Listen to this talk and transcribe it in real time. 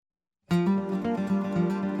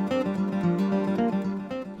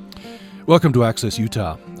Welcome to Access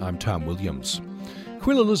Utah. I'm Tom Williams.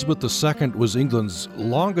 Queen Elizabeth II was England's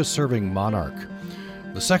longest-serving monarch,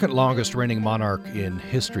 the second longest reigning monarch in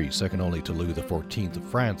history, second only to Louis XIV of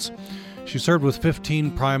France. She served with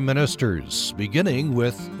 15 prime ministers, beginning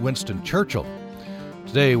with Winston Churchill.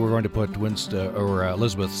 Today, we're going to put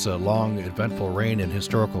Elizabeth's long, eventful reign in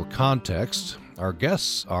historical context. Our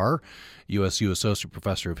guests are USU Associate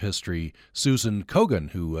Professor of History Susan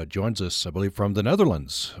Kogan, who joins us, I believe, from the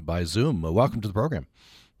Netherlands by Zoom. Welcome to the program.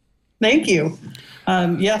 Thank you.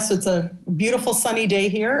 Yes, it's a beautiful sunny day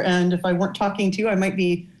here, and if I weren't talking to you, I might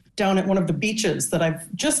be down at one of the beaches that I've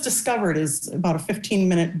just discovered is about a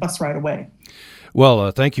 15-minute bus ride away.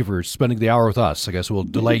 Well, thank you for spending the hour with us. I guess we'll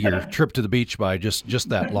delay your trip to the beach by just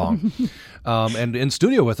that long. And in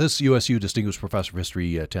studio with us, USU Distinguished Professor of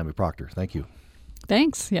History Tammy Proctor. Thank you.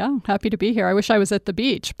 Thanks. Yeah, happy to be here. I wish I was at the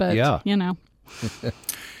beach, but, you know.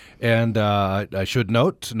 And I should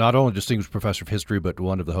note, not only Distinguished Professor of History, but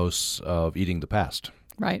one of the hosts of Eating the Past.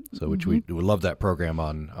 Right. So which we love that program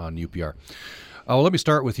on UPR. Well, let me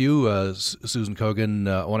start with you, Susan Kogan.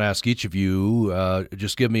 I want to ask each of you,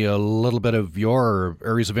 just give me a little bit of your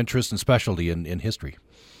areas of interest and specialty in history.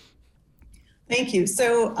 Thank you.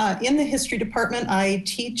 So in the history department, I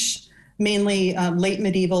teach mainly late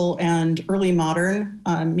medieval and early modern,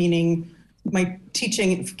 meaning my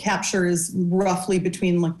teaching captures roughly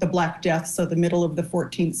between like the Black Death, so the middle of the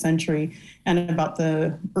 14th century, and about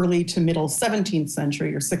the early to middle 17th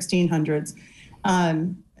century or 1600s.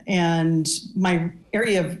 And my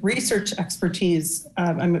area of research expertise,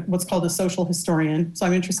 I'm what's called a social historian. So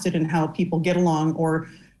I'm interested in how people get along, or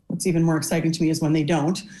what's even more exciting to me is when they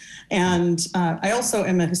don't. And I also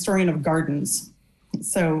am a historian of gardens.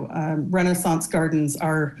 So Renaissance gardens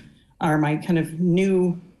are my kind of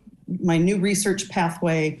new research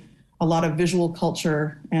pathway, a lot of visual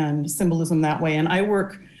culture and symbolism that way. And I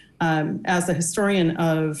work as a historian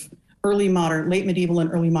of early modern, late medieval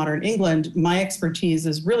and early modern England. My expertise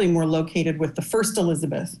is really more located with the first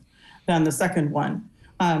Elizabeth than the second one.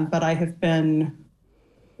 But I have been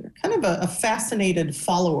kind of a fascinated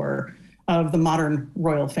follower of the modern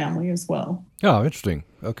royal family as well. Oh, interesting.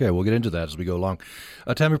 Okay, we'll get into that as we go along.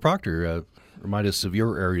 Tammy Proctor, remind us of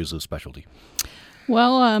your areas of specialty.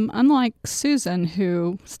 Well, unlike Susan,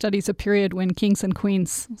 who studies a period when kings and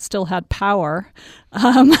queens still had power,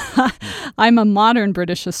 I'm a modern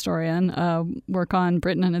British historian, work on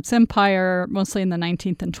Britain and its empire, mostly in the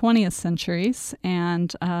 19th and 20th centuries.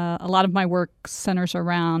 And a lot of my work centers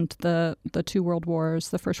around the two world wars,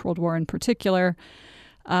 the First World War in particular,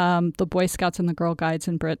 the Boy Scouts and the Girl Guides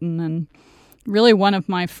in Britain. And really one of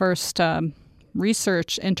my first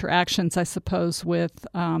research interactions, I suppose, with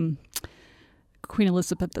Queen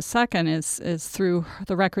Elizabeth II is through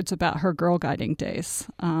the records about her girl guiding days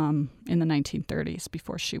in the 1930s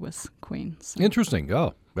before she was queen. So. Interesting.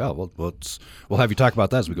 Oh, well, we'll have you talk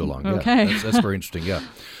about that as we go along. Okay. Yeah, that's very interesting, yeah.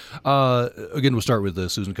 Again, we'll start with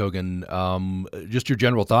Susan Kogan. Just your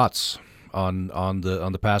general thoughts on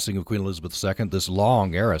the passing of Queen Elizabeth II, this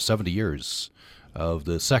long era, 70 years of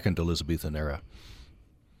the second Elizabethan era.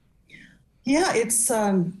 Yeah,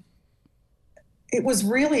 it was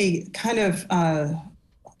really kind of, a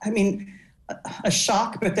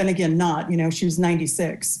shock, but then again, not. You know, she was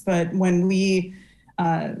 96. But when we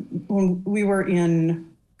were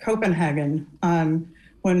in Copenhagen,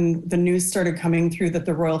 when the news started coming through that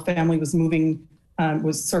the royal family was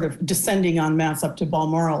was sort of descending en masse up to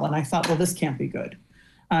Balmoral, and I thought, well, this can't be good.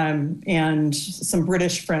 And some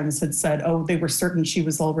British friends had said, oh, they were certain she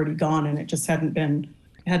was already gone, and it just hadn't been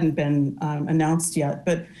announced yet.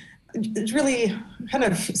 But it's really kind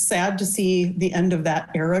of sad to see the end of that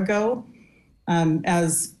era go.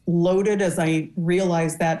 As loaded as I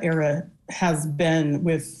realize that era has been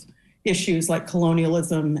with issues like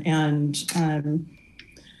colonialism and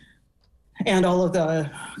all of the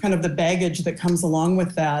kind of the baggage that comes along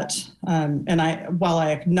with that. While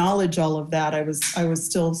I acknowledge all of that, I was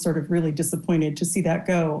still sort of really disappointed to see that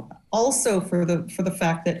go. Also for the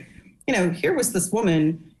fact that, you know, here was this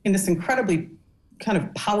woman in this incredibly kind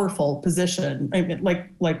of powerful position. I mean,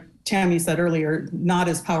 like Tammy said earlier, not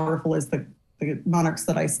as powerful as the monarchs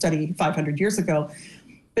that I studied 500 years ago.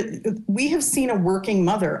 But we have seen a working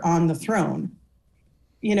mother on the throne,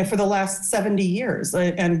 you know, for the last 70 years,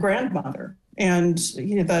 and grandmother. And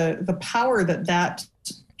you know, the power that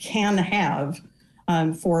can have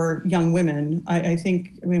for young women, I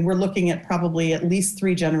think, we're looking at probably at least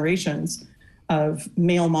 3 generations of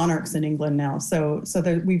male monarchs in England now. So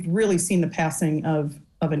that we've really seen the passing of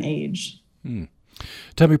an age.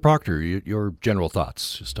 Tammy Proctor, your general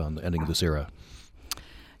thoughts just on the ending of this era.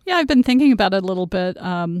 Yeah, I've been thinking about it a little bit.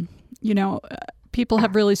 people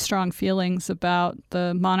have really strong feelings about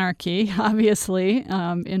the monarchy, obviously,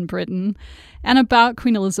 in Britain, and about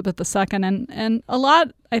Queen Elizabeth II. And a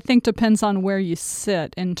lot, I think, depends on where you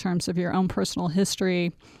sit in terms of your own personal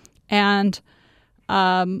history. And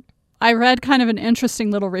I read kind of an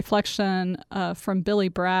interesting little reflection from Billy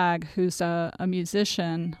Bragg, who's a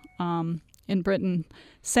musician in Britain,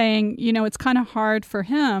 saying, it's kind of hard for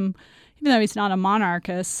him, even though he's not a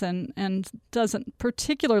monarchist and doesn't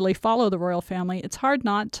particularly follow the royal family, it's hard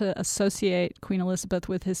not to associate Queen Elizabeth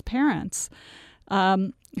with his parents,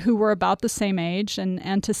 who were about the same age,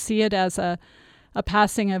 and to see it as a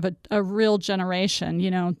passing of a real generation,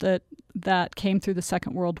 that came through the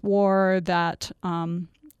Second World War, that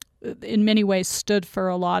in many ways stood for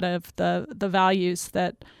a lot of the values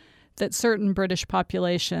that certain British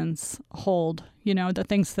populations hold, the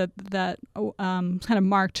things that kind of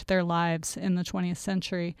marked their lives in the 20th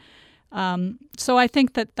century. So I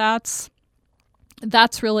think that's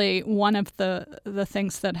really one of the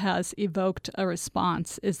things that has evoked a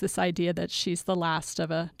response, is this idea that she's the last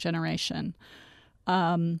of a generation.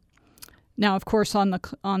 Now, of course, on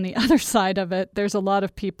the other side of it, there's a lot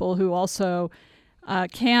of people who also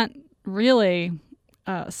can't really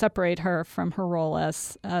separate her from her role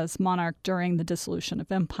as monarch during the dissolution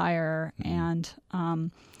of empire and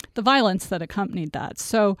the violence that accompanied that.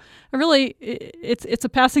 So, really, it's a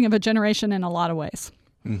passing of a generation in a lot of ways.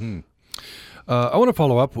 Mm-hmm. I want to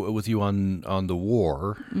follow up with you on the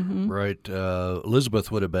war, right?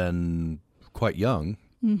 Elizabeth would have been quite young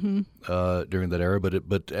during that era,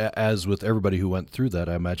 but as with everybody who went through that,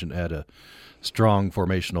 I imagine it had a strong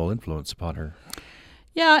formational influence upon her.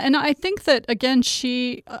 Yeah, and I think that, again,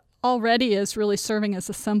 she already is really serving as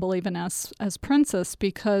a symbol even as princess,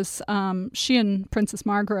 because she and Princess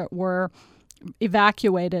Margaret were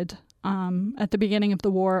evacuated at the beginning of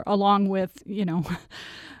the war, along with,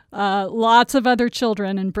 lots of other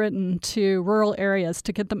children in Britain, to rural areas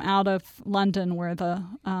to get them out of London, where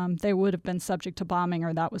they would have been subject to bombing,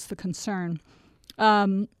 or that was the concern.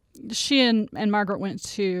 She and Margaret went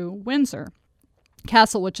to Windsor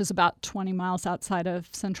Castle, which is about 20 miles outside of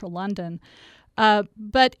central London.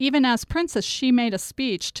 But even as princess, she made a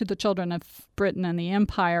speech to the children of Britain and the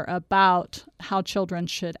Empire about how children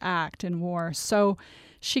should act in war. So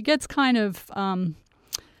she gets kind of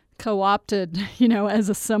co-opted, as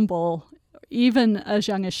a symbol, even as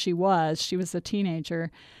young as she was. She was a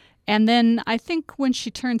teenager. And then I think when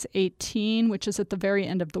she turns 18, which is at the very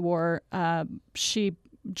end of the war, she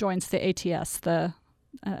joins the ATS,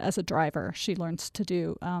 as a driver. She learns to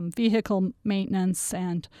do vehicle maintenance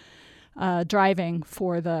and driving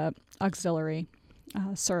for the auxiliary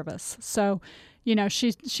service. So,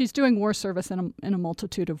 she's doing war service in a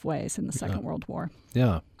multitude of ways in the Second World War.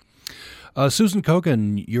 Yeah. Susan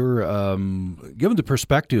Kogan, you're given the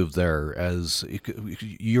perspective there, as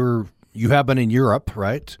you have been in Europe,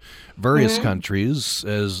 right? Various countries,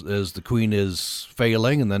 as the Queen is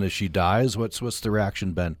failing, and then as she dies. What's the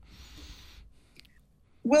reaction been?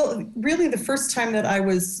 Well, really, the first time that I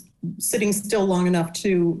was sitting still long enough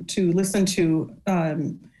to listen to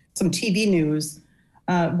some TV news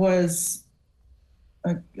was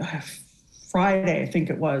Friday, I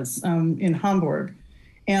think it was, in Hamburg.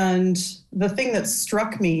 And the thing that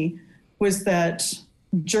struck me was that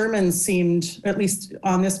Germans seemed, at least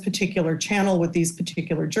on this particular channel with these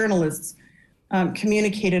particular journalists,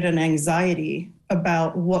 communicated an anxiety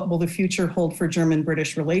about what will the future hold for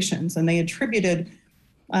German-British relations. And they attributed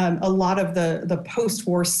a lot of the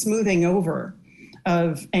post-war smoothing over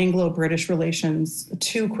of Anglo-British relations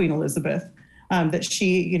to Queen Elizabeth, that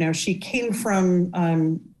she came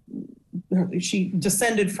from, she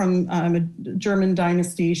descended from a German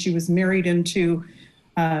dynasty. She was married into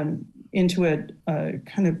a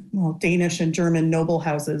kind of Danish and German noble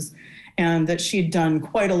houses, and that she had done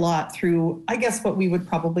quite a lot through, I guess, what we would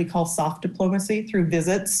probably call soft diplomacy, through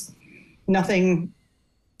visits, nothing,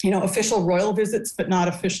 official royal visits, but not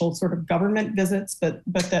official sort of government visits, but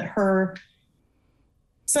that her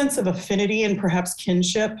sense of affinity and perhaps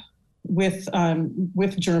kinship with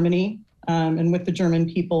Germany and with the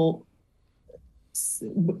German people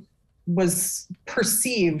was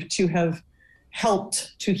perceived to have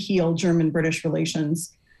helped to heal German-British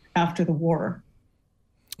relations after the war.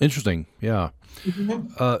 Interesting, yeah.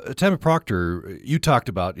 Tammy Proctor, you talked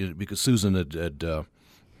about, because Susan had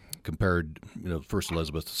compared, First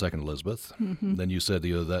Elizabeth to Second Elizabeth. Then you said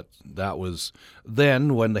that was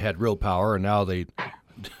then when they had real power, and now they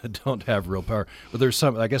don't have real power. But there's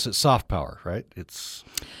some, I guess it's soft power, right?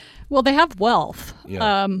 Well, they have wealth,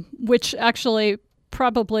 which actually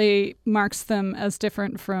probably marks them as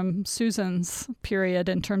different from Susan's period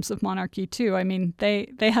in terms of monarchy too. I mean, they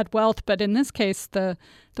had wealth, but in this case, the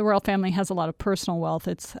royal family has a lot of personal wealth.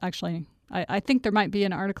 It's actually, I think there might be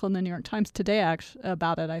an article in the New York Times today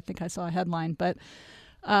about it. I think I saw a headline, but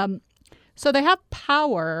so they have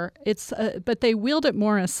power. But they wield it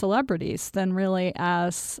more as celebrities than really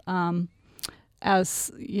as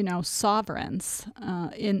sovereigns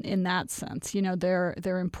in that sense.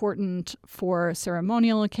 They're important for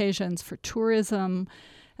ceremonial occasions, for tourism.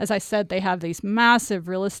 As I said, they have these massive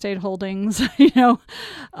real estate holdings.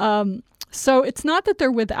 So it's not that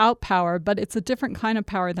they're without power, but it's a different kind of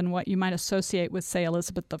power than what you might associate with, say,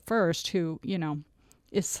 Elizabeth I, who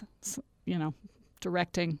is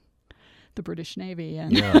directing the British Navy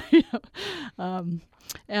and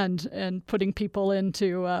and putting people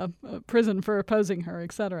into prison for opposing her,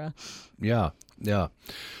 etc. Yeah.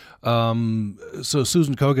 So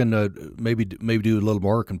Susan Cogan, maybe do a little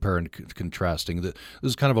more comparing, contrasting. This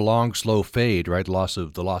is kind of a long, slow fade, right? The loss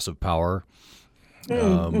of power.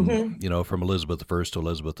 From Elizabeth I to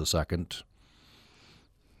Elizabeth II.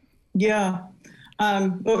 Yeah.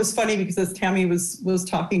 It was funny because as Tammy was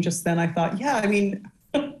talking just then, I thought,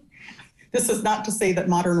 this is not to say that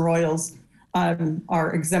modern royals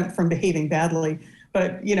are exempt from behaving badly,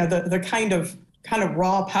 but the kind of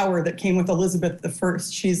raw power that came with Elizabeth I.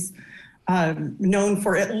 She's known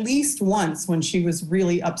for at least once when she was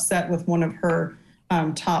really upset with one of her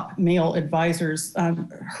top male advisors,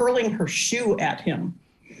 hurling her shoe at him.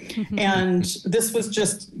 And this was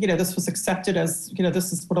just, this was accepted as,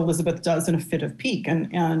 this is what Elizabeth does in a fit of pique.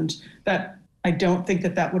 And that, I don't think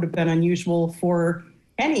that would have been unusual for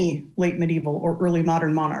any late medieval or early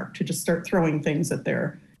modern monarch to just start throwing things at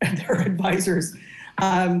their advisors.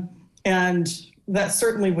 And that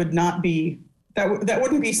certainly would not be, that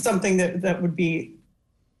wouldn't be something that would be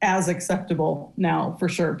as acceptable now, for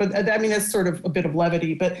sure. But I mean, it's sort of a bit of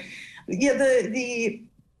levity. But yeah, the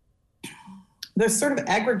sort of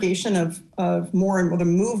aggregation of more and more, the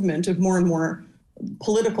movement of more and more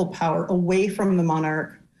political power away from the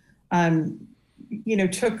monarch,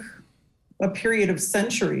 took a period of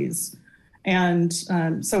centuries. And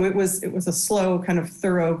so it was a slow, kind of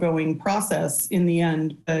thoroughgoing process in the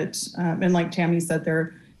end. But and like Tammy said,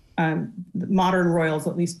 modern royals,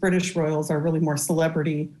 at least British royals, are really more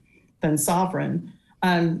celebrity than sovereign.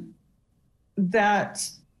 But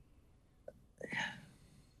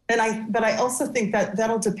I also think that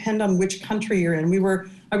that'll depend on which country you're in.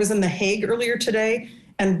 I was in The Hague earlier today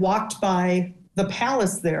and walked by the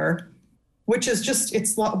palace there, which is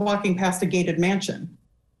it's walking past a gated mansion.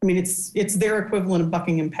 I mean, it's their equivalent of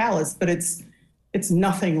Buckingham Palace, but it's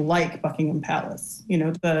nothing like Buckingham Palace.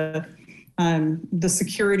 The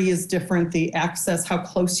security is different. The access, how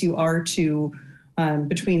close you are to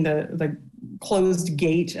between the closed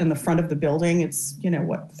gate and the front of the building, it's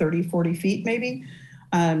 30, 40 feet maybe.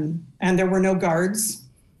 And there were no guards.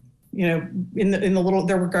 In the little,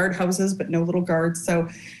 there were guard houses, but no little guards. So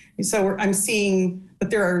I'm seeing that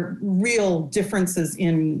there are real differences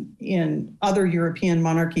in other European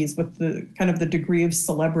monarchies with the kind of the degree of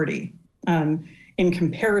celebrity in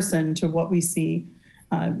comparison to what we see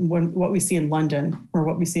what we see in London or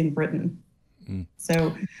what we see in Britain.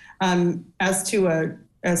 So as to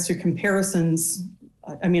comparisons,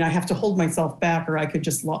 I mean, I have to hold myself back, or I could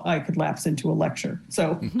lapse into a lecture.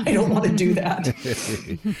 So I don't want to do that.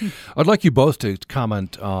 I'd like you both to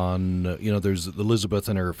comment on, there's Elizabeth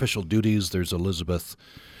and her official duties. There's Elizabeth,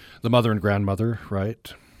 the mother and grandmother,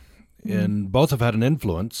 right? And both have had an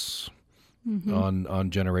influence on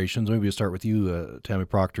generations. Maybe we'll start with you, Tammy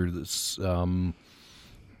Proctor. This, in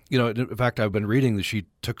fact, I've been reading that she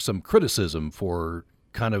took some criticism for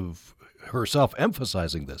kind of herself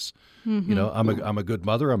emphasizing this. I'm a good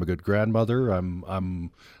mother, I'm a good grandmother,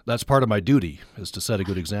 that's part of my duty, is to set a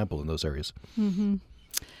good example in those areas.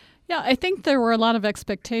 Yeah, I think there were a lot of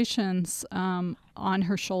expectations on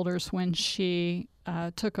her shoulders when she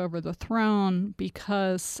took over the throne,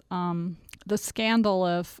 because the scandal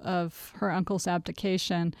of her uncle's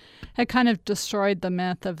abdication had kind of destroyed the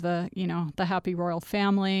myth of the happy royal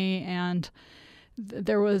family, and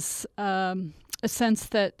there was a sense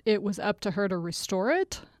that it was up to her to restore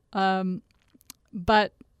it.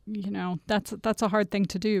 But that's a hard thing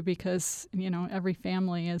to do, because every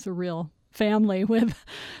family is a real family with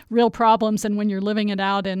real problems, and when you're living it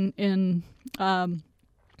out in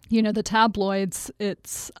the tabloids,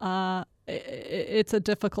 it's a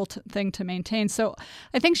difficult thing to maintain. So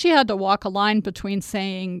I think she had to walk a line between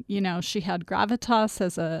saying she had gravitas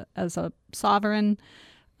as a sovereign,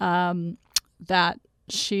 that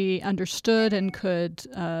she understood and could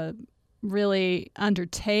really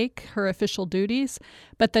undertake her official duties,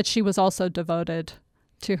 but that she was also devoted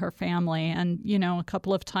to her family. And, a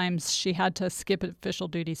couple of times she had to skip official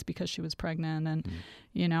duties because she was pregnant. And,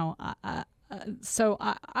 so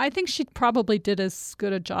I think she probably did as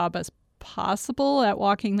good a job as possible at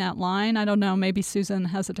walking that line. I don't know, maybe Susan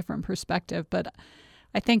has a different perspective, but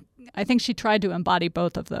I think she tried to embody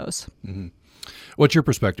both of those. Mm-hmm. What's your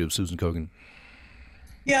perspective, Susan Kogan?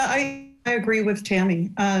 Yeah, I agree with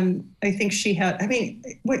Tammy. I think she had,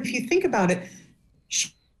 if you think about it,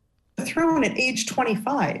 she was thrown at age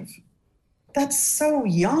 25. That's so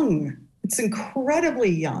young. It's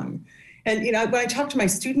incredibly young. And, when I talk to my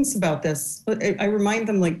students about this, I remind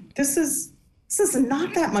them, like, this is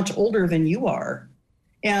not that much older than you are.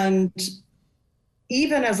 And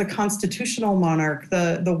even as a constitutional monarch,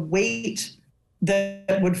 the weight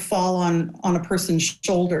that would fall on a person's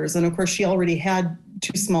shoulders. And of course, she already had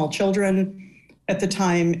 2 small children at the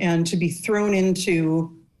time, and to be thrown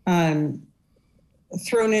into the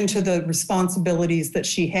responsibilities that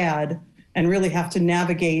she had and really have to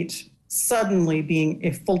navigate suddenly being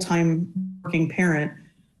a full-time working parent,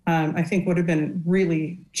 I think would have been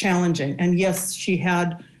really challenging. And yes, she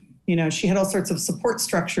had all sorts of support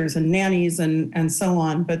structures and nannies and so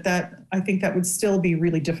on, but I think that would still be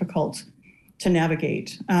really difficult to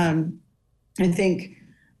navigate. I think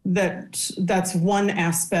that's one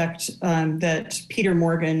aspect that Peter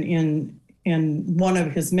Morgan in one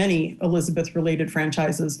of his many Elizabeth-related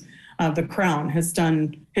franchises, The Crown, has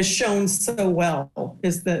shown so well,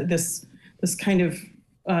 is this kind of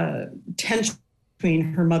tension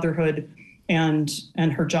between her motherhood and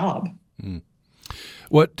her job. Mm.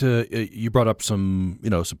 What you brought up some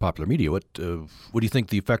popular media. What do you think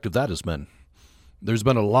the effect of that has been? There's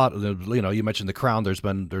been a lot. You mentioned The Crown. There's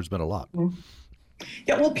been a lot.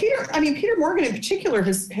 Yeah, well, Peter Morgan in particular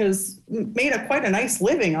has made quite a nice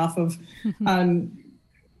living off of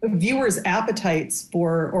viewers' appetites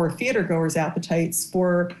or theatergoers' appetites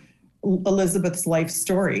for Elizabeth's life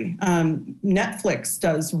story. Netflix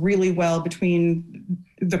does really well between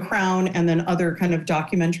The Crown and then other kind of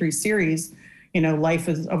documentary series, Life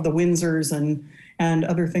of the Windsors and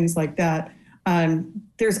other things like that.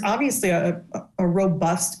 There's obviously a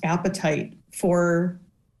robust appetite for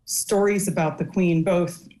stories about the Queen,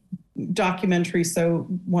 both documentary, so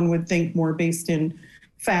one would think more based in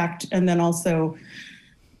fact, and then also,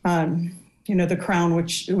 The Crown,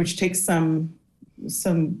 which takes some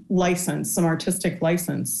license, some artistic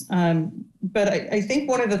license. But I think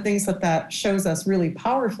one of the things that shows us really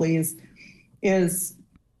powerfully is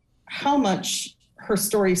how much her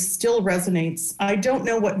story still resonates. I don't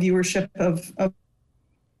know what viewership of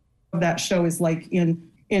that show is like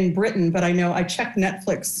in Britain, but I know I checked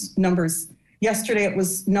Netflix numbers. Yesterday it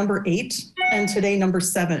was number 8, and today number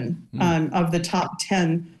 7 of the top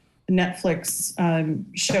 10 Netflix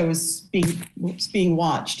shows being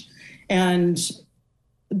watched. And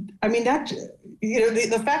I mean, that,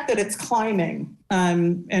 the fact that it's climbing,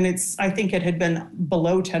 and I think it had been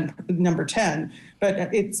below number 10,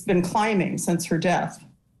 but it's been climbing since her death.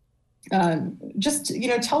 Just,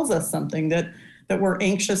 tells us something that we're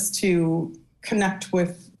anxious to connect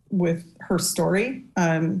with her story,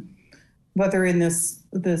 whether in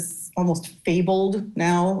this almost fabled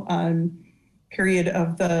now period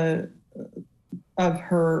of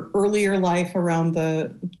her earlier life around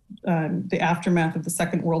the aftermath of the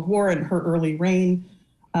Second World War and her early reign,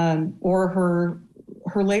 or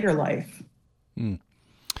her later life.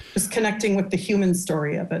 Just connecting with the human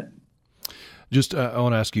story of it. Just, I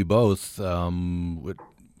want to ask you both,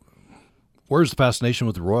 where's the fascination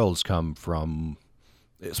with the royals come from,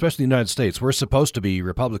 especially in the United States? We're supposed to be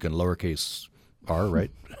Republican, lowercase r,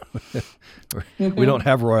 right? We don't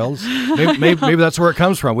have royals. Maybe that's where it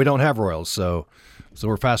comes from. We don't have royals, so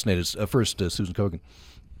we're fascinated. First, Susan Kogan.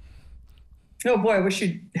 Oh boy, I wish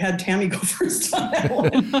you had Tammy go first on that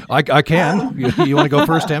one. I can. You want to go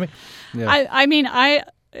first, Tammy? Yeah.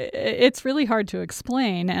 It's really hard to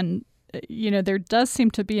explain, and there does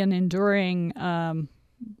seem to be an enduring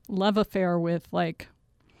love affair with like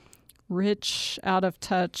rich, out of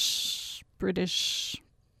touch British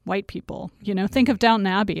white people. Think of Downton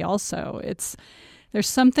Abbey. Also, there's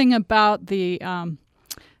something about the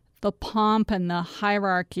pomp and the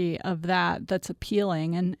hierarchy of that's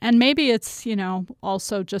appealing, and maybe it's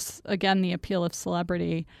also just again the appeal of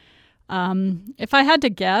celebrity. If I had to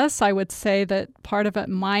guess, I would say that part of it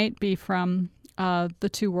might be from the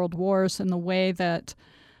 2 world wars and the way that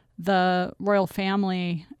the royal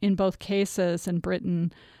family in both cases in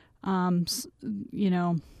Britain,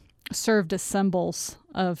 served as symbols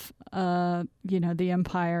of, the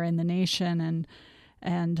empire and the nation,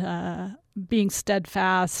 being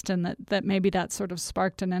steadfast, and that maybe that sort of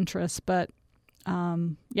sparked an interest. But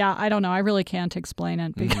I don't know. I really can't explain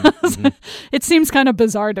it because it seems kind of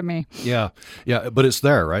bizarre to me. Yeah, but it's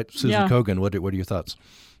there, right? Susan Kogan, what are your thoughts?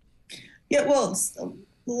 Yeah, well,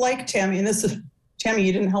 like Tammy, and this is Tammy,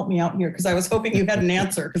 you didn't help me out here because I was hoping you had an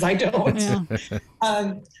answer because I don't.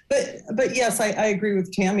 Yeah. But yes, I agree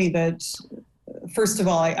with Tammy that first of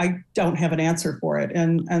all, I don't have an answer for it,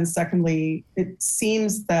 and secondly, it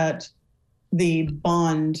seems that the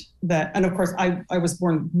bond that, and of course, I was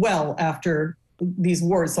born well after these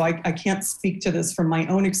wars, so I can't speak to this from my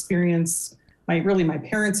own experience, my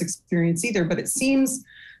parents' experience either. But it seems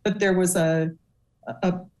that there was a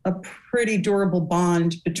pretty durable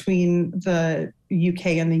bond between the UK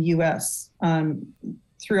and the US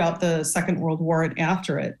throughout the Second World War and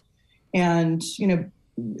after it. And,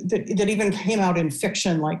 that even came out in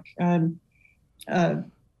fiction, like,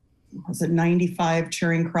 was it 95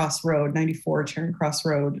 Charing Cross Road, 94 Charing Cross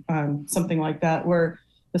Road, something like that, where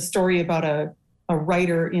the story about a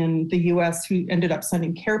writer in the US who ended up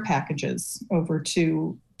sending care packages over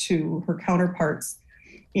to her counterparts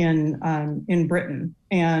in Britain.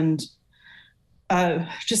 And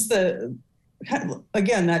just the,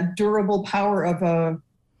 again, that durable power of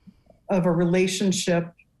a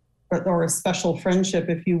relationship or a special friendship,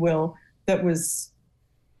 if you will, that was,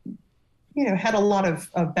 had a lot of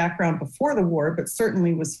background before the war, but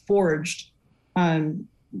certainly was forged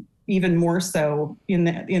even more so in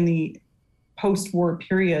the post-war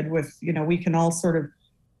period with, we can all sort of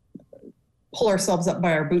pull ourselves up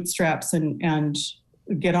by our bootstraps and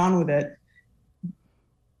get on with it.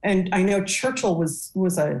 And I know Churchill was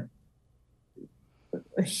a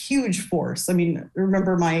huge force. I mean, I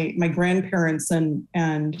remember my grandparents and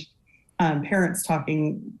parents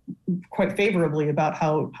talking quite favorably about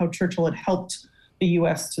how Churchill had helped the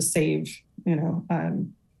U.S. to save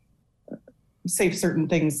certain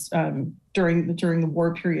things during the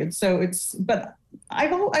war period. So but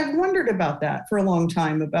I've wondered about that for a long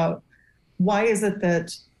time, about why is it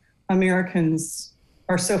that Americans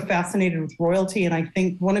are so fascinated with royalty? And I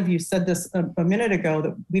think one of you said this a minute ago,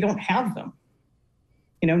 that we don't have them,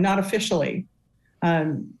 not officially.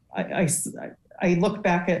 I look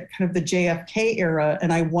back at kind of the JFK era,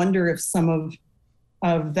 and I wonder if some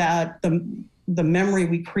of that, the memory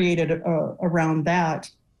we created around that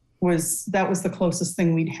was the closest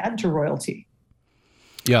thing we'd had to royalty.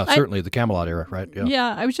 Yeah, certainly the Camelot era, right?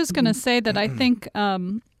 Yeah, I was just going to say that I think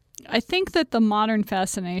that the modern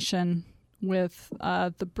fascination with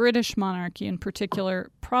the British monarchy in particular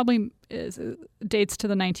probably dates to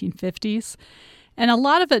the 1950s. And a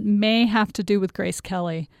lot of it may have to do with Grace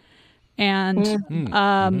Kelly and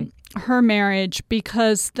her marriage,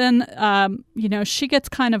 because then, she gets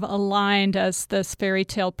kind of aligned as this fairy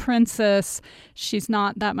tale princess. She's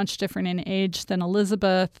not that much different in age than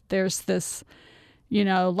Elizabeth. There's this,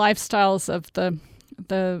 lifestyles of the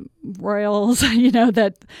royals,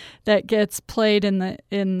 that gets played in the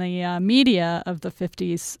media of the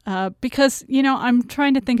 50s. Because, I'm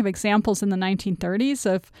trying to think of examples in the 1930s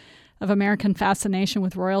of American fascination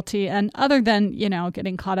with royalty, and other than,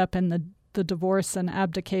 getting caught up in the divorce and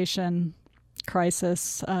abdication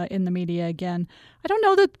crisis in the media again, I don't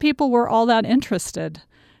know that people were all that interested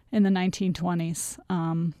in the 1920s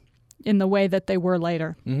in the way that they were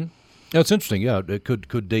later. Mm-hmm. Yeah, it's interesting. Yeah, it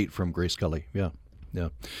could date from Grace Kelly. Yeah.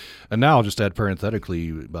 And now I'll just add parenthetically,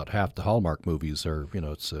 about half the Hallmark movies are,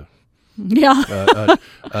 it's a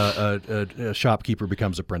shopkeeper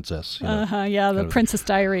becomes a princess. The Princess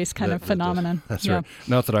Diaries kind of phenomenon. That's right.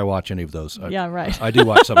 Not that I watch any of those. Right. I do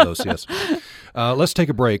watch some of those, yes. Let's take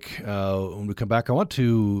a break. When we come back, I want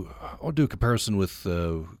to do a comparison with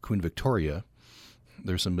Queen Victoria.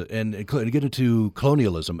 There's some, and get into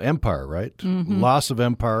colonialism, empire, right? Mm-hmm. Loss of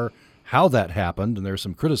empire, how that happened, and there's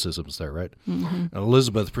some criticisms there, right? Mm-hmm.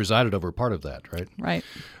 Elizabeth presided over part of that, right? Right.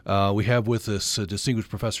 We have with us a distinguished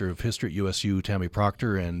professor of history at USU, Tammy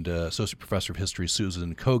Proctor, and associate professor of history,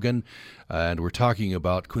 Susan Kogan, and we're talking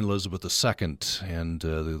about Queen Elizabeth II and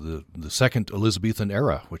the second Elizabethan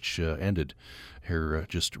era, which ended here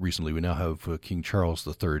just recently. We now have King Charles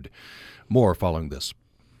III. More following this.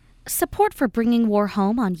 Support for Bringing War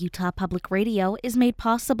Home on Utah Public Radio is made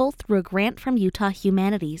possible through a grant from Utah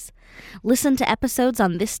Humanities. Listen to episodes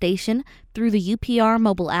on this station through the UPR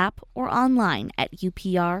mobile app or online at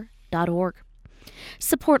upr.org.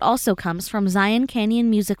 Support also comes from Zion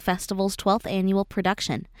Canyon Music Festival's 12th annual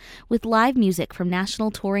production, with live music from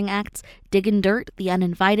national touring acts Diggin' Dirt, The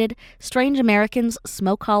Uninvited, Strange Americans,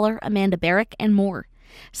 Smoke Holler, Amanda Barrick, and more.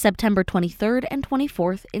 September 23rd and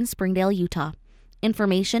 24th in Springdale, Utah.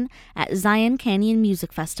 Information at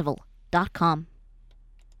ZionCanyonMusicFestival.com.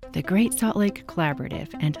 The Great Salt Lake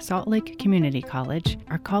Collaborative and Salt Lake Community College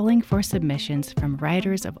are calling for submissions from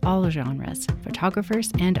writers of all genres,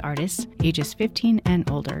 photographers and artists ages 15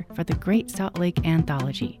 and older for the Great Salt Lake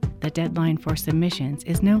Anthology. The deadline for submissions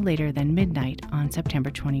is no later than midnight on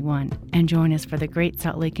September 21. And join us for the Great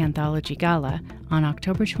Salt Lake Anthology Gala on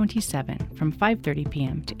October 27 from 5:30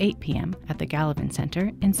 p.m. to 8 p.m. at the Gallivan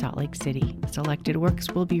Center in Salt Lake City. Selected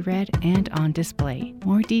works will be read and on display.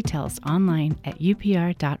 More details online at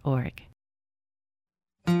upr.org.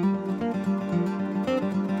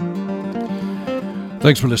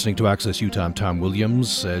 Thanks for listening to Access Utah. I'm Tom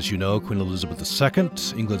Williams. As you know, Queen Elizabeth II,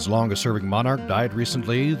 England's longest-serving monarch, died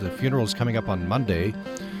recently. The funeral is coming up on Monday.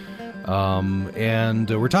 And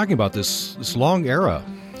we're talking about this long era,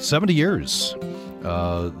 70 years,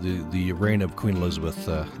 the reign of Queen Elizabeth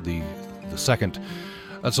the second.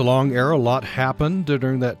 That's a long era. A lot happened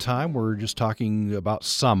during that time. We're just talking about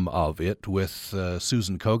some of it with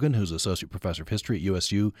Susan Kogan, who's Associate Professor of History at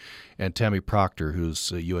USU, and Tammy Proctor,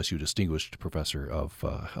 who's a USU Distinguished Professor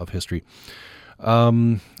of History.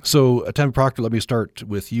 So, Tammy Proctor, let me start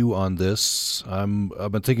with you on this.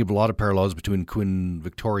 I've been thinking of a lot of parallels between Queen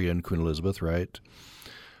Victoria and Queen Elizabeth, right?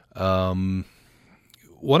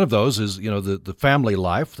 One of those is, the family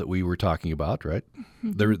life that we were talking about, right?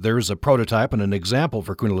 Mm-hmm. There's a prototype and an example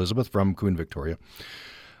for Queen Elizabeth from Queen Victoria.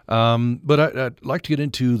 But I'd like to get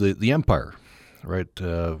into the empire, right?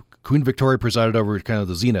 Queen Victoria presided over kind of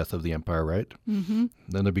the zenith of the empire, right? Mm-hmm.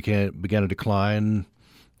 Then there began a decline.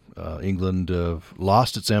 England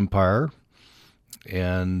lost its empire.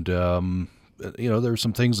 And, there were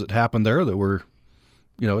some things that happened there that were,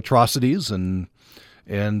 atrocities, and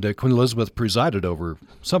Queen Elizabeth presided over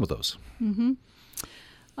some of those. Mm-hmm.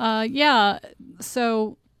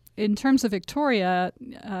 So in terms of Victoria,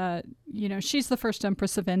 she's the first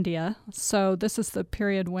Empress of India. So this is the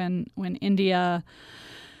period when India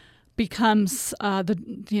becomes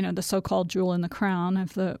the so-called jewel in the crown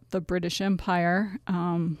of the British Empire.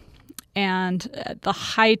 And the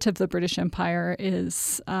height of the British Empire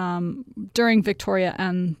is during Victoria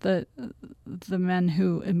and the men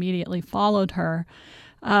who immediately followed her.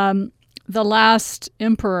 The last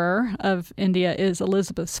emperor of India is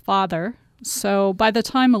Elizabeth's father. So by the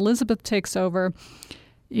time Elizabeth takes over,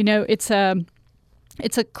 it's a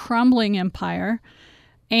crumbling empire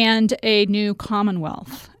and a new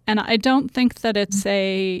commonwealth. And I don't think that it's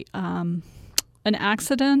an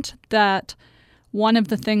accident that one of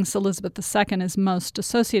the things Elizabeth II is most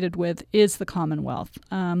associated with is the Commonwealth.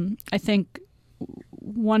 I think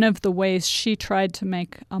one of the ways she tried to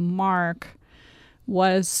make a mark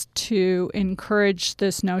was to encourage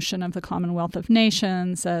this notion of the Commonwealth of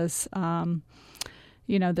Nations as,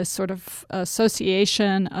 this sort of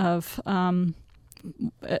association of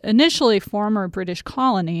initially former British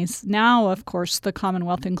colonies. Now, of course, the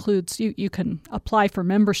Commonwealth includes, you can apply for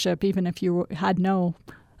membership even if you had no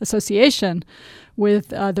association with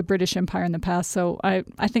the British Empire in the past. So I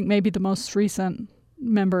think maybe the most recent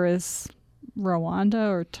member is Rwanda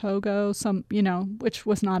or Togo, which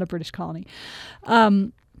was not a British colony.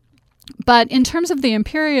 But in terms of the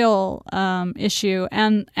imperial issue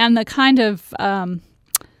and the kind of,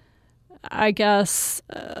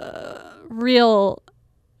 real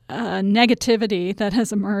negativity that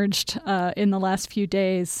has emerged in the last few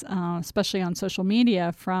days, especially on social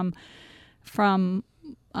media from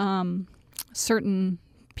certain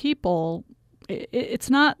people, it's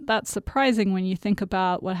not that surprising when you think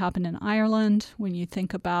about what happened in Ireland, when you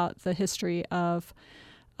think about the history of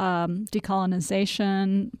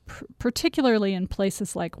decolonization, particularly in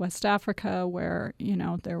places like West Africa, where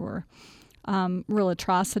there were real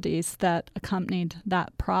atrocities that accompanied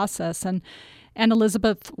that process, and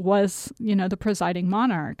Elizabeth was the presiding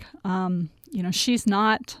monarch. She's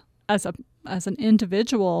not as an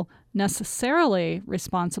individual necessarily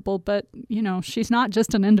responsible, but she's not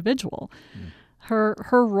just an individual. Her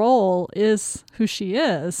role is who she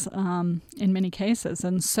is in many cases,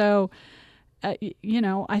 and so I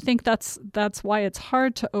think that's why it's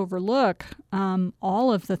hard to overlook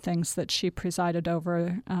all of the things that she presided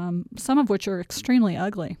over, some of which are extremely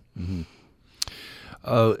ugly. Mm-hmm.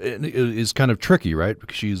 It is kind of tricky, right?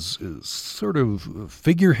 Because she's sort of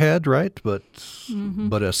figurehead, right? But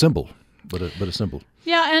a symbol. But a symbol.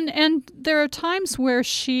 Yeah, and there are times where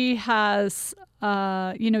she has,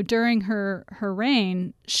 during her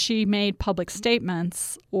reign, she made public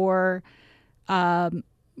statements, or, I'm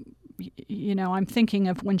thinking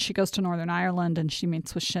of when she goes to Northern Ireland and she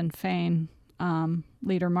meets with Sinn Féin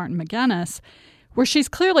leader Martin McGuinness, where she's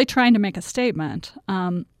clearly trying to make a statement.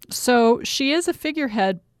 So she is a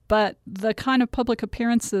figurehead, but the kind of public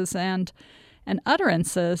appearances and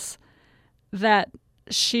utterances that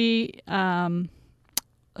she's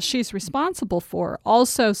responsible for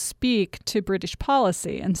also speak to British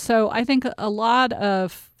policy. And so I think a lot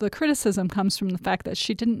of the criticism comes from the fact that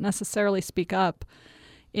she didn't necessarily speak up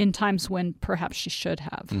in times when perhaps she should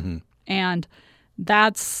have. Mm-hmm. And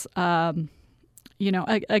that's, again,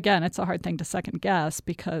 it's a hard thing to second guess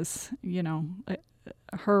because,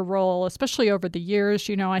 her role, especially over the years,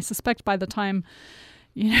 I suspect by the time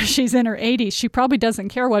she's in her 80s, she probably doesn't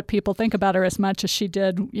care what people think about her as much as she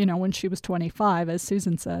did, when she was 25, as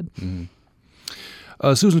Susan said.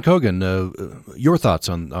 Mm-hmm. Susan Cogan, your thoughts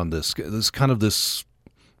on this kind of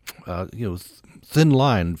thin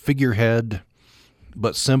line, figurehead,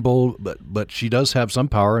 but simple, but she does have some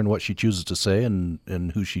power in what she chooses to say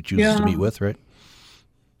and who she chooses to meet with, right?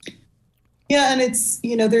 Yeah, and it's,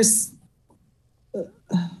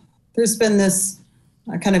 there's been this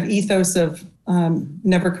kind of ethos of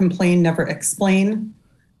never complain, never explain.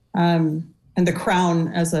 And the Crown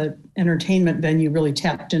as an entertainment venue really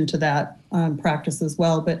tapped into that practice as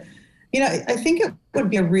well. But, I think it would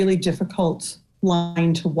be a really difficult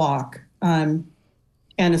line to walk. And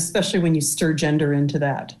especially when you stir gender into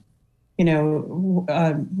that,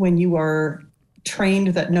 when you are trained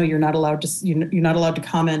that, no, you're not allowed to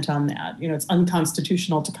comment on that. It's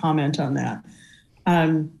unconstitutional to comment on that.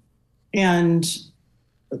 And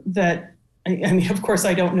that, I mean, of course,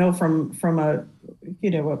 I don't know from a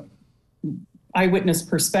eyewitness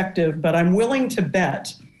perspective, but I'm willing to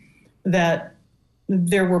bet that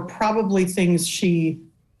there were probably things she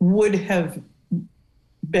would have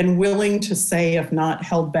been willing to say if not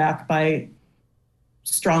held back by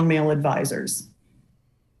strong male advisors.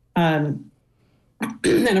 And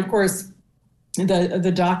of course,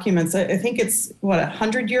 the documents, I think it's,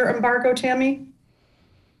 100-year embargo, Tammy?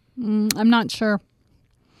 I'm not sure.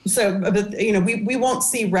 So, but, we won't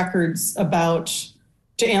see records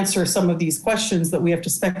to answer some of these questions that we have to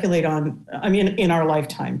speculate on, in our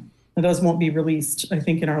lifetime. And those won't be released, I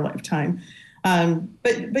think, in our lifetime.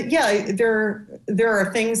 But yeah, there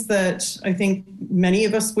are things that I think many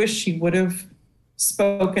of us wish she would have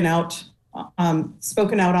spoken out on,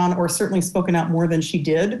 or certainly spoken out more than she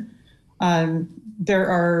did. There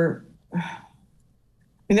are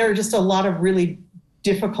just a lot of really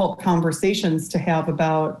difficult conversations to have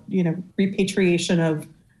about, repatriation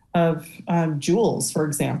of jewels, for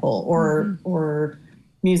example, or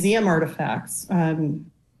museum artifacts,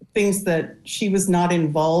 things that she was not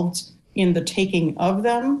involved in the taking of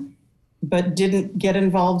them, but didn't get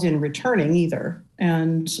involved in returning either.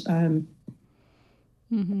 And,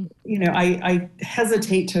 I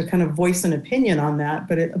hesitate to kind of voice an opinion on that,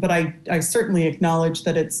 but I certainly acknowledge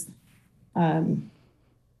that it's,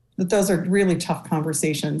 that those are really tough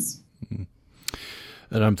conversations. Mm-hmm.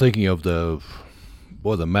 And I'm thinking of the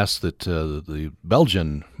mess that the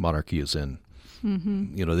Belgian monarchy is in.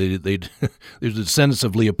 Mm-hmm. They there's the descendants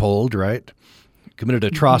of Leopold, right? Committed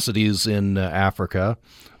atrocities in Africa.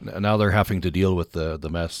 Now they're having to deal with the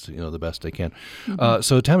mess, the best they can. Mm-hmm.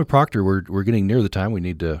 So Tammy Proctor, we're getting near the time we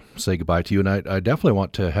need to say goodbye to you, and I definitely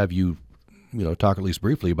want to have you, talk at least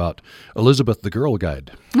briefly about Elizabeth the Girl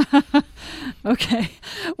Guide. Okay.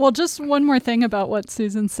 Well, just one more thing about what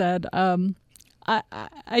Susan said.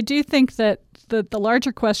 I do think that the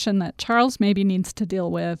larger question that Charles maybe needs to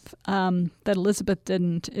deal with, that Elizabeth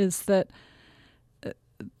didn't, is that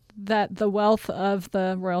the wealth of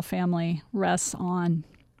the royal family rests on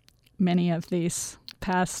many of these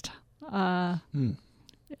past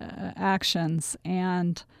actions.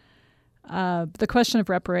 And the question of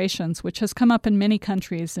reparations, which has come up in many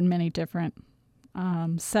countries in many different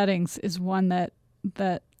settings, is one that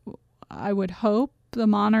I would hope the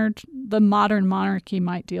modern monarchy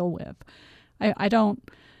might deal with. I don't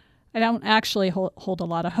actually hold a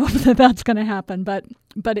lot of hope that that's going to happen, but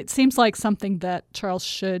it seems like something that Charles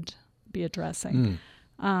should be addressing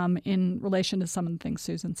in relation to some of the things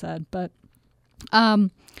Susan said. But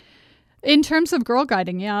in terms of girl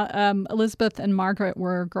guiding, Elizabeth and Margaret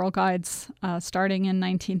were girl guides starting in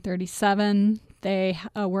 1937. They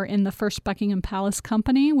were in the first Buckingham Palace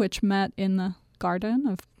Company, which met in the garden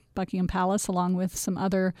of Buckingham Palace, along with some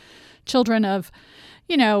other children of,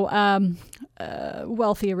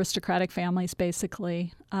 wealthy aristocratic families,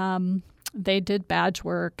 basically. They did badge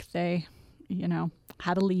work. They,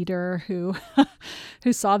 had a leader who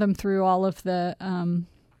saw them through all of the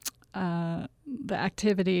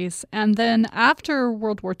activities. And then after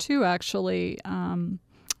World War II, actually,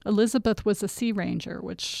 Elizabeth was a sea ranger,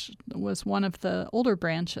 which was one of the older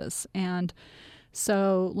branches, and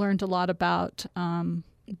so learned a lot about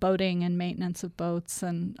boating and maintenance of boats,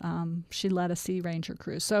 and she led a sea ranger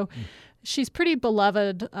crew. So she's pretty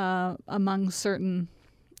beloved among certain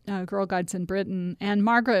Girl Guides in Britain. And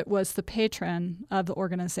Margaret was the patron of the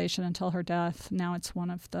organization until her death. Now it's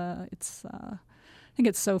I think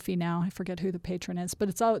it's Sophie now. I forget who the patron is,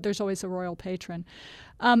 but there's always a royal patron.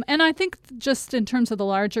 And I think just in terms of the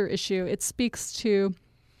larger issue, it speaks to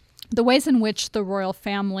the ways in which the royal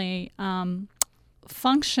family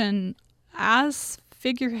function as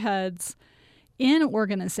figureheads in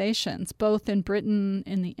organizations, both in Britain,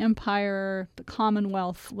 in the Empire, the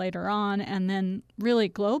Commonwealth later on, and then really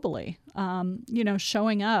globally,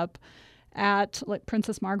 showing up at, like,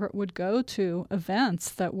 Princess Margaret would go to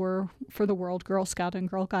events that were for the World Girl Scout and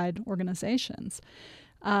Girl Guide organizations.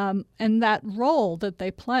 And that role that they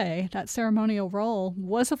play, that ceremonial role,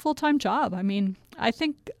 was a full-time job. I mean, I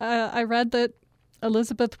think I read that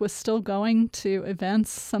Elizabeth was still going to events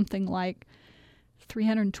something like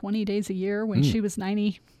 320 days a year when she was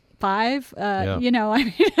 95. I mean,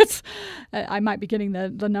 I might be getting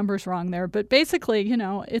the numbers wrong there, but basically,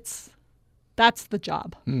 that's the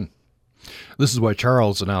job. This is why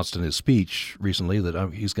Charles announced in his speech recently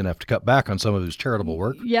that he's going to have to cut back on some of his charitable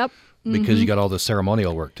work. Yep. Because you got all the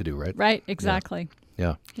ceremonial work to do, right? Right, exactly.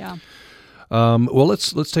 Yeah. Well,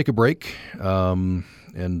 let's take a break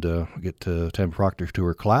and get Tammy Proctor to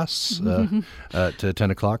her class at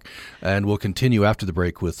 10 o'clock. And we'll continue after the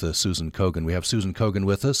break with Susan Kogan. We have Susan Kogan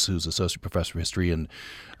with us, who's Associate Professor of History, and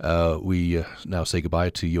we now say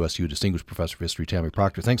goodbye to USU Distinguished Professor of History, Tammy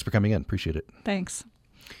Proctor. Thanks for coming in. Appreciate it. Thanks.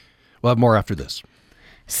 We'll have more after this.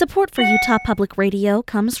 Support for Utah Public Radio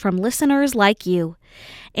comes from listeners like you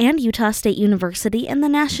and Utah State University and the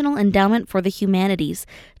National Endowment for the Humanities.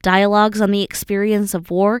 Dialogues on the Experience of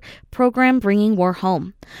War program Bringing War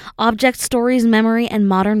Home. Object Stories, Memory, and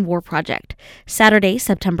Modern War Project. Saturday,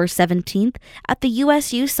 September 17th at the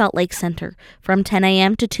USU Salt Lake Center from 10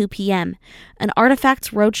 a.m. to 2 p.m. An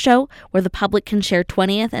Artifacts Roadshow where the public can share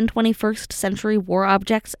 20th and 21st century war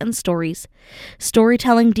objects and stories.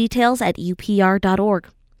 Storytelling details at upr.org.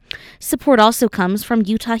 Support also comes from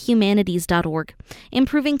utahhumanities.org,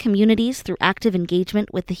 improving communities through active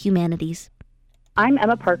engagement with the humanities. I'm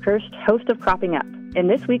Emma Parkhurst, host of Cropping Up. In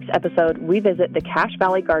this week's episode, we visit the Cache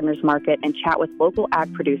Valley Gardeners Market and chat with local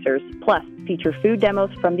ag producers, plus feature food demos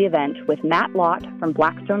from the event with Matt Lott from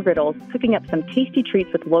Blackstone Griddles cooking up some tasty treats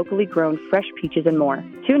with locally grown fresh peaches and more.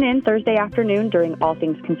 Tune in Thursday afternoon during All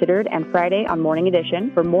Things Considered and Friday on Morning Edition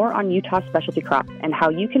for more on Utah specialty crops and how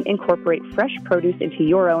you can incorporate fresh produce into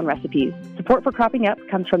your own recipes. Support for Cropping Up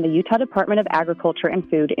comes from the Utah Department of Agriculture and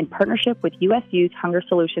Food in partnership with USU's Hunger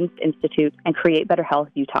Solutions Institute and Create Better Health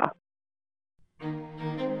Utah.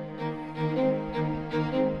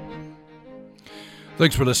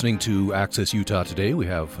 Thanks for listening to Access Utah today. We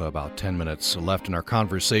have about 10 minutes left in our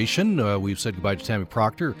conversation. We've said goodbye to Tammy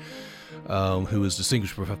Proctor, who is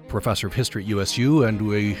Distinguished Professor of History at USU, and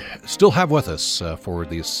we still have with us for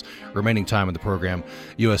this remaining time in the program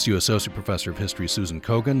USU Associate Professor of History Susan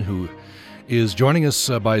Kogan, who is joining us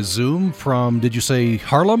by Zoom from, did you say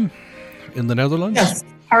Haarlem in the Netherlands? Yes,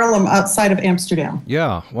 Haarlem outside of Amsterdam.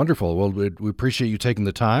 Yeah, wonderful. Well, we appreciate you taking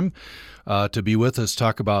the time to be with us,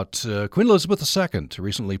 talk about Queen Elizabeth II,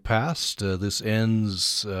 recently passed. This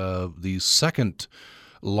ends the second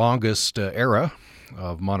longest era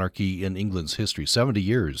of monarchy in England's history, 70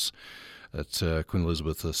 years that Queen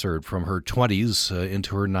Elizabeth served from her 20s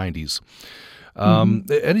into her 90s.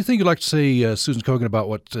 Anything you'd like to say, Susan Kogan, about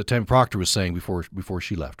what Tammy Proctor was saying before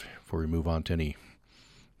she left, before we move on to any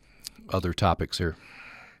other topics here?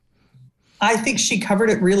 I think she covered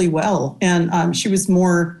it really well, and she was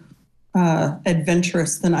more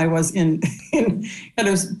adventurous than I was in kind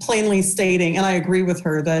of plainly stating, and I agree with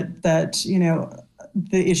her that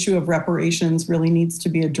the issue of reparations really needs to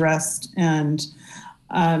be addressed. And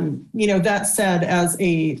that said, as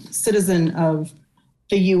a citizen of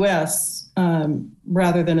the U.S.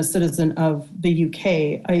 Rather than a citizen of the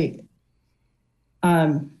U.K.,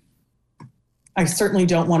 I certainly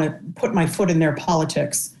don't want to put my foot in their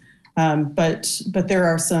politics. But there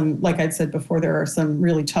are some, like I'd said before, there are some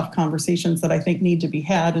really tough conversations that I think need to be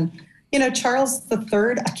had. And, Charles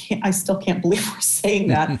III, I still can't believe we're saying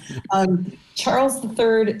that. Charles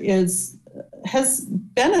III has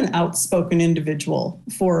been an outspoken individual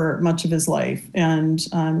for much of his life and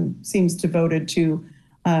seems devoted to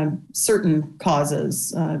certain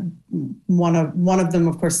causes. One of them,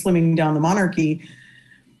 of course, slimming down the monarchy,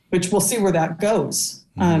 which we'll see where that goes.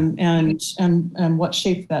 And what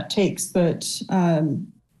shape that takes, but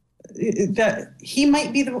that he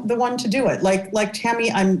might be the one to do it. Like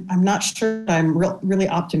Tammy, I'm not sure I'm really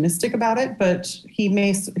optimistic about it, but he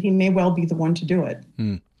may well be the one to do it.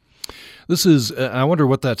 This is I wonder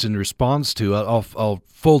what that's in response to. I'll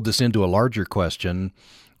fold this into a larger question,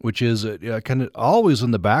 which is kind of always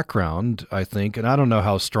in the background, I think. And I don't know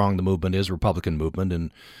how strong the movement is, Republican movement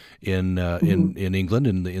in England,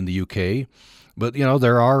 in the UK. But,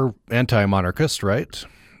 there are anti-monarchists, right?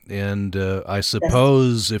 And I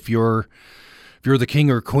suppose if you're the king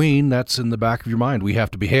or queen, that's in the back of your mind. We have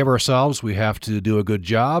to behave ourselves. We have to do a good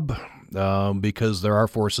job because there are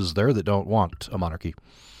forces there that don't want a monarchy.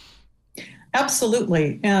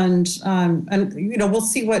 Absolutely, and we'll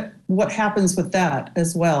see what happens with that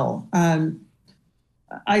as well.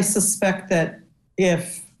 I suspect that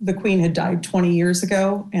if the Queen had died 20 years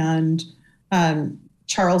ago and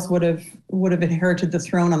Charles would have inherited the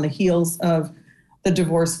throne on the heels of the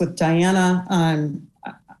divorce with Diana,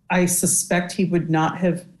 I suspect he would not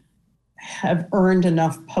have earned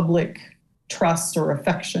enough public trust or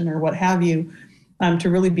affection or what have you to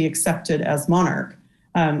really be accepted as monarch.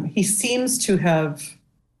 He seems to have,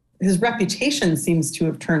 his reputation seems to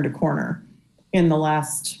have turned a corner in the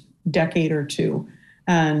last decade or two.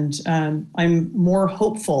 And I'm more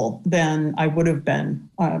hopeful than I would have been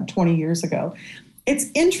 20 years ago. It's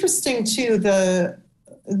interesting, too, the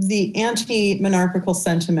anti-monarchical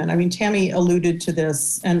sentiment. I mean, Tammy alluded to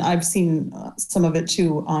this, and I've seen some of it,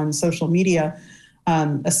 too, on social media,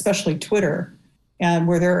 especially Twitter, and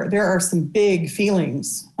where there are some big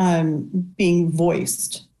feelings being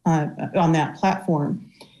voiced on that platform.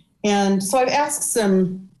 And so I've asked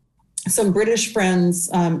some British friends,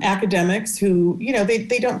 academics who,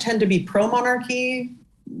 they don't tend to be pro-monarchy.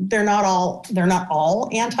 They're not all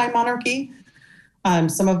anti-monarchy.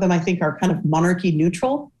 Some of them, I think, are kind of monarchy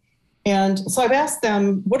neutral. And so I've asked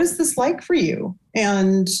them, what is this like for you?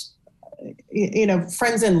 And,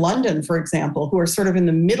 friends in London, for example, who are sort of in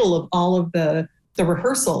the middle of all of the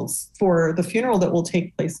rehearsals for the funeral that will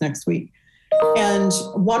take place next week. And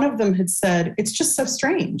one of them had said, it's just so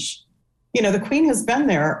strange. The Queen has been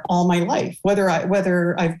there all my life, whether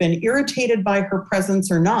I've been irritated by her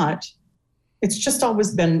presence or not, it's just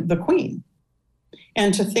always been the Queen.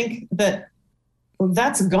 And to think that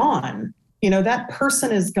that's gone, that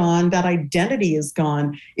person is gone, that identity is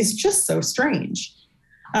gone, is just so strange.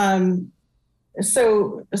 And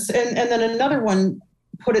then another one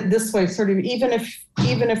put it this way, sort of, even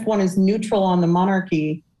if one is neutral on the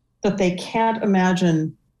monarchy, that they can't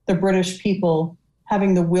imagine the British people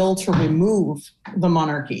having the will to remove the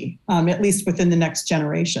monarchy, at least within the next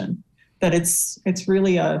generation. That it's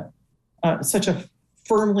really such a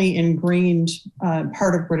firmly ingrained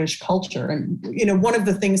part of British culture. And, one of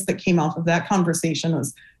the things that came off of that conversation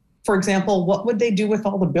was, for example, what would they do with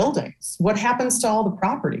all the buildings? What happens to all the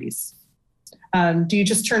properties? Do you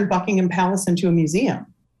just turn Buckingham Palace into a museum?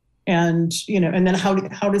 And, and then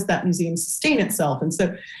how does that museum sustain itself? And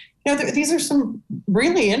so, these are some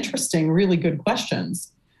really interesting, really good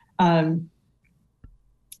questions that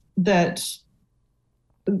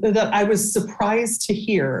I was surprised to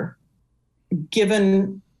hear,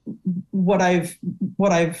 given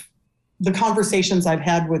the conversations I've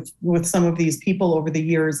had with some of these people over the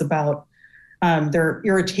years about their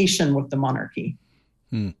irritation with the monarchy.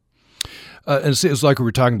 And it's like we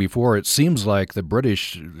were talking before, it seems like the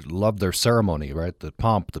British love their ceremony, right? The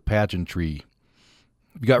pomp, the pageantry.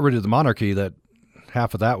 If you got rid of the monarchy, that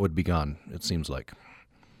half of that would be gone, it seems like.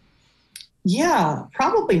 Yeah,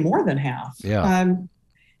 probably more than half. Yeah.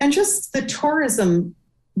 And just the tourism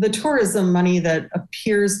money that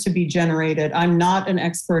appears to be generated. I'm not an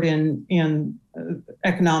expert in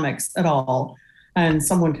economics at all, and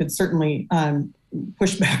someone could certainly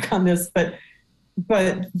push back on this, but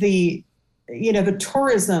the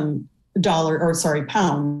tourism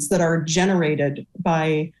pounds that are generated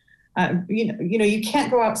by you can't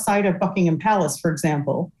go outside of Buckingham Palace, for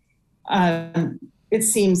example. It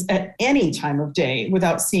seems at any time of day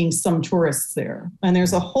without seeing some tourists there, and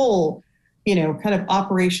there's a whole kind of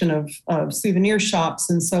operation of souvenir shops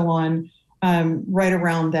and so on right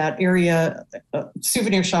around that area,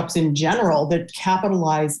 souvenir shops in general that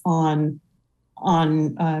capitalize on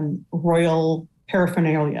royal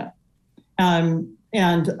paraphernalia.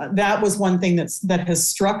 And that was one thing that has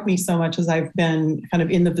struck me so much as I've been kind of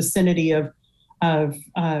in the vicinity of the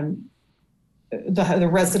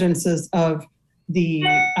residences of the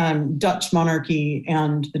Dutch monarchy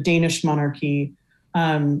and the Danish monarchy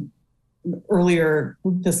earlier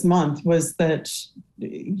this month, was that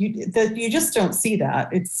you just don't see that.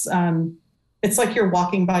 It's like you're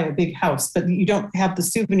walking by a big house, but you don't have the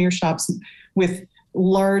souvenir shops with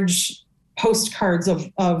large postcards of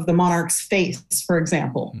the monarch's face, for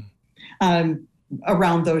example,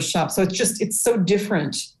 around those shops. So it's so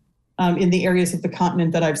different in the areas of the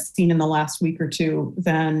continent that I've seen in the last week or two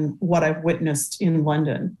than what I've witnessed in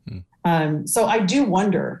London. So I do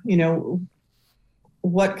wonder,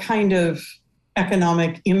 what kind of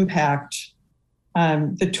economic impact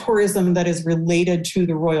the tourism that is related to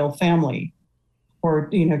the royal family, or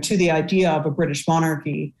to the idea of a British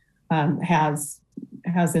monarchy, has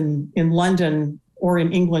in London or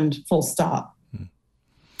in England, full stop.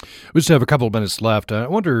 We just have a couple of minutes left. I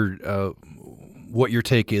wonder what your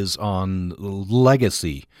take is on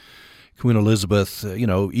legacy. Queen Elizabeth,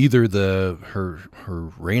 either her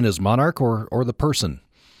reign as monarch or the person.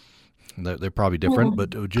 They're probably different,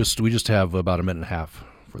 but we just have about a minute and a half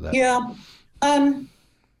for that. Yeah.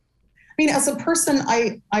 As a person,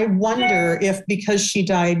 I wonder if, because she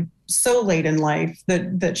died so late in life,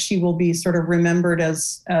 that she will be sort of remembered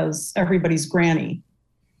as everybody's granny.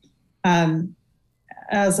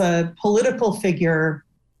 As a political figure,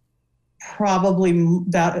 probably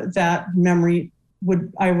that memory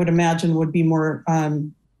I would imagine would be more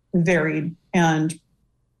varied and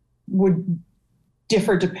would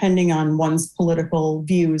differ depending on one's political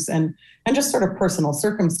views and just sort of personal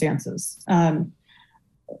circumstances.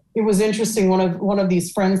 It was interesting. One of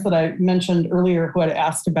these friends that I mentioned earlier, who had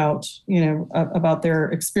asked about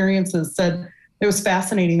their experiences, said it was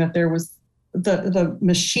fascinating that there was the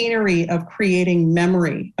machinery of creating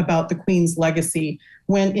memory about the Queen's legacy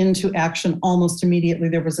went into action almost immediately.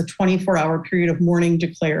 There was a 24-hour period of mourning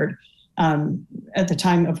declared at the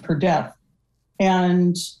time of her death,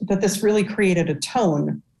 and that this really created a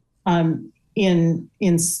tone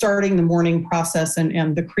in starting the mourning process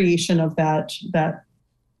and the creation of that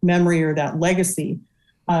memory or that legacy.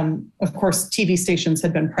 Of course, TV stations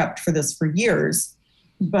had been prepped for this for years,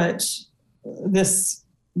 but this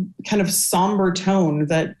kind of somber tone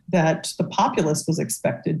that the populace was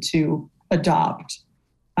expected to adopt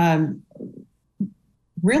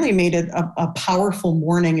really made it a powerful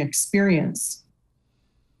mourning experience.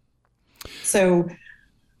 So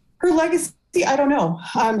her legacy, I don't know.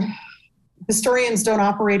 Historians don't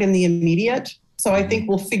operate in the immediate, so I think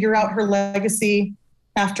we'll figure out her legacy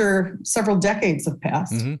after several decades have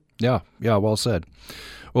passed. Mm-hmm. Yeah, well said.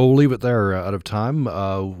 Well, we'll leave it there out of time.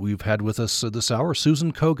 We've had with us this hour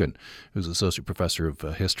Susan Kogan, who's Associate Professor of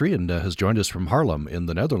History and has joined us from Haarlem in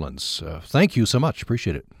the Netherlands. Thank you so much.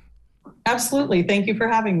 Appreciate it. Absolutely. Thank you for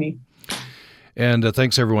having me. And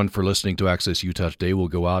thanks, everyone, for listening to Access Utah Today. We'll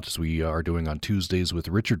go out, as we are doing on Tuesdays, with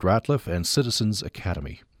Richard Ratliff and Citizens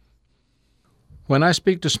Academy. When I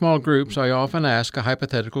speak to small groups, I often ask a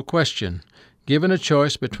hypothetical question. Given a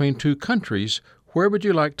choice between two countries, where would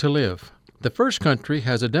you like to live? The first country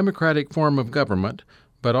has a democratic form of government,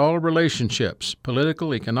 but all relationships,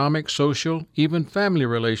 political, economic, social, even family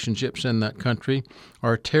relationships in that country,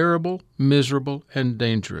 are terrible, miserable, and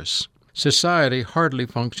dangerous. Society hardly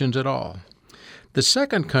functions at all. The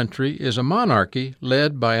second country is a monarchy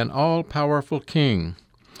led by an all-powerful king.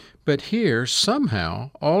 But here,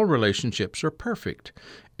 somehow, all relationships are perfect.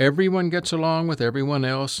 Everyone gets along with everyone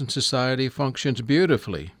else, and society functions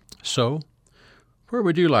beautifully. So, where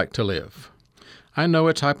would you like to live? I know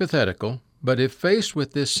it's hypothetical, but if faced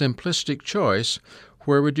with this simplistic choice,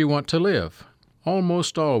 where would you want to live?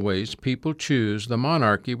 Almost always, people choose the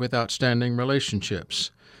monarchy with outstanding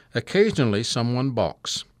relationships. Occasionally, someone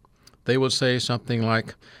balks. They will say something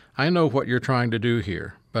like, "I know what you're trying to do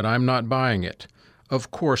here, but I'm not buying it." Of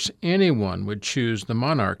course, anyone would choose the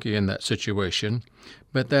monarchy in that situation,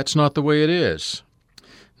 but that's not the way it is.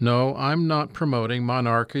 No, I'm not promoting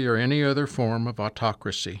monarchy or any other form of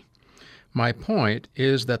autocracy. My point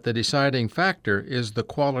is that the deciding factor is the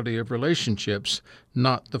quality of relationships,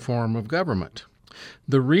 not the form of government.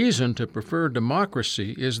 The reason to prefer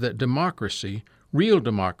democracy is that democracy, real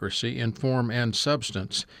democracy in form and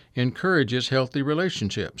substance, encourages healthy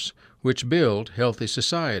relationships, which build healthy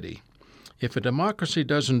society. If a democracy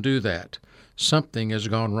doesn't do that, something has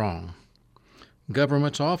gone wrong.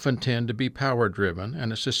 Governments often tend to be power-driven,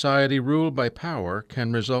 and a society ruled by power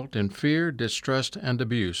can result in fear, distrust, and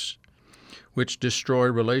abuse, which destroy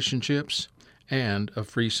relationships and a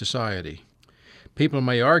free society. People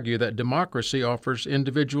may argue that democracy offers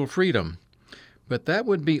individual freedom, but that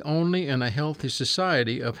would be only in a healthy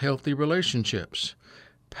society of healthy relationships.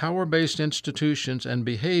 Power-based institutions and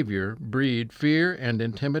behavior breed fear and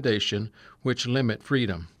intimidation, which limit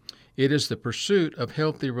freedom. It is the pursuit of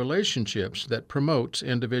healthy relationships that promotes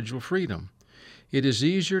individual freedom. It is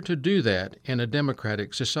easier to do that in a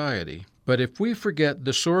democratic society. But if we forget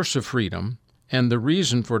the source of freedom and the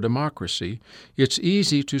reason for democracy, it's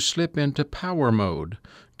easy to slip into power mode,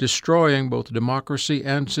 destroying both democracy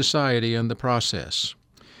and society in the process.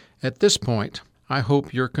 At this point, I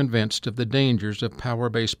hope you're convinced of the dangers of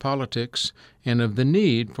power-based politics and of the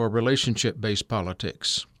need for relationship-based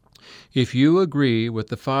politics. If you agree with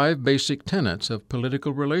the 5 basic tenets of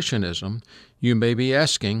political relationism, you may be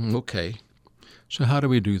asking, okay, so how do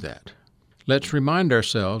we do that? Let's remind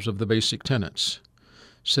ourselves of the basic tenets.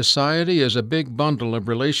 Society is a big bundle of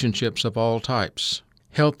relationships of all types.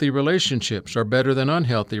 Healthy relationships are better than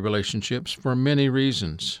unhealthy relationships for many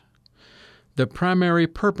reasons. The primary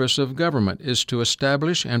purpose of government is to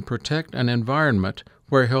establish and protect an environment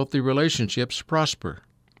where healthy relationships prosper.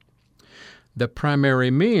 The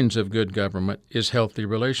primary means of good government is healthy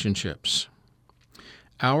relationships.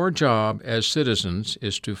 Our job as citizens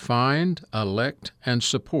is to find, elect, and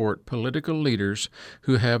support political leaders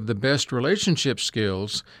who have the best relationship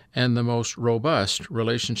skills and the most robust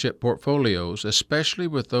relationship portfolios, especially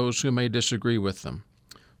with those who may disagree with them.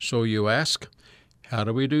 So you ask, how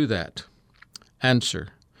do we do that? Answer: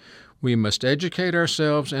 we must educate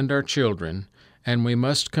ourselves and our children, and we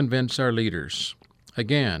must convince our leaders.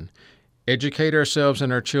 Again, educate ourselves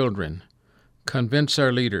and our children. Convince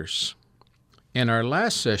our leaders. In our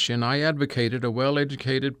last session, I advocated a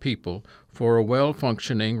well-educated people for a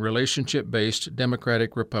well-functioning, relationship-based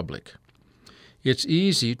democratic republic. It's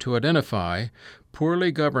easy to identify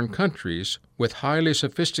poorly governed countries with highly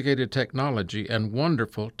sophisticated technology and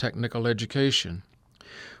wonderful technical education.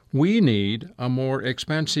 We need a more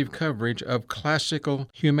expansive coverage of classical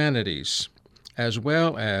humanities, as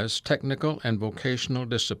well as technical and vocational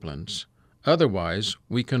disciplines. Otherwise,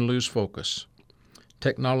 we can lose focus.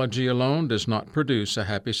 Technology alone does not produce a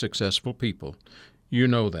happy, successful people. You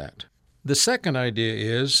know that. The second idea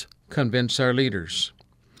is convince our leaders.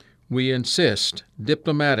 We insist,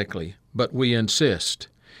 diplomatically, but we insist.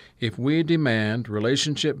 If we demand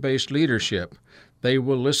relationship-based leadership, they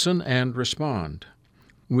will listen and respond.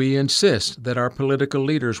 We insist that our political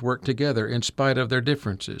leaders work together in spite of their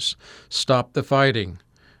differences. Stop the fighting.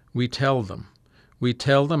 We tell them. We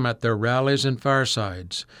tell them at their rallies and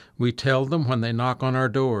firesides. We tell them when they knock on our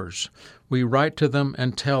doors. We write to them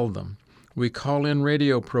and tell them. We call in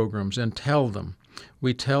radio programs and tell them.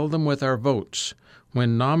 We tell them with our votes.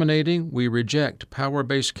 When nominating, we reject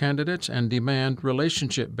power-based candidates and demand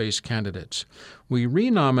relationship-based candidates. We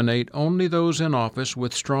renominate only those in office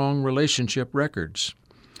with strong relationship records.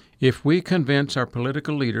 If we convince our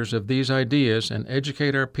political leaders of these ideas and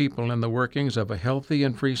educate our people in the workings of a healthy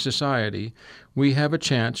and free society, we have a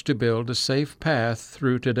chance to build a safe path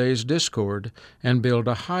through today's discord and build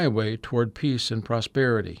a highway toward peace and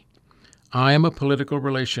prosperity. I am a political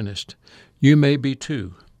relationist. You may be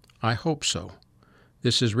too. I hope so.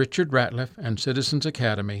 This is Richard Ratliff and Citizens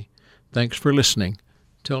Academy. Thanks for listening.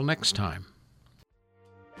 Till next time.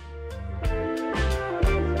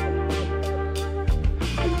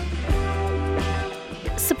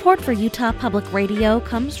 Support for Utah Public Radio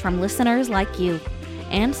comes from listeners like you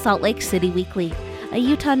and Salt Lake City Weekly, a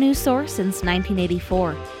Utah news source since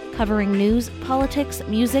 1984, covering news, politics,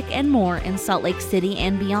 music, and more in Salt Lake City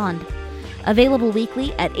and beyond. Available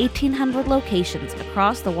weekly at 1,800 locations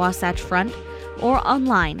across the Wasatch Front or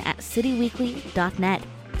online at cityweekly.net.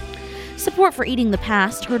 Support for Eating the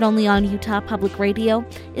Past, heard only on Utah Public Radio,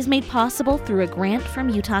 is made possible through a grant from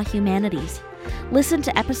Utah Humanities. Listen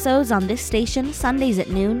to episodes on this station Sundays at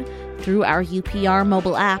noon through our UPR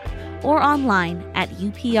mobile app or online at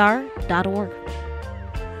upr.org.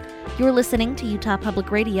 You're listening to Utah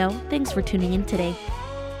Public Radio. Thanks for tuning in today.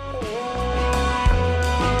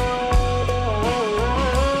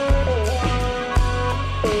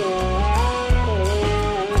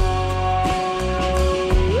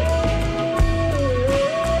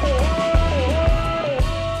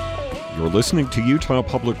 Listening to Utah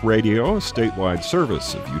Public Radio, a statewide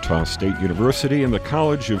service of Utah State University and the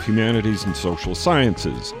College of Humanities and Social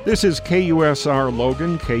Sciences. This is KUSR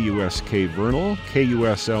Logan, KUSK Vernal,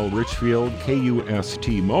 KUSL Richfield,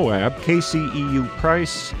 KUST Moab, KCEU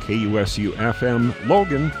Price, KUSU FM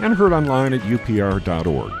Logan, and heard online at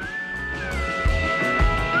upr.org.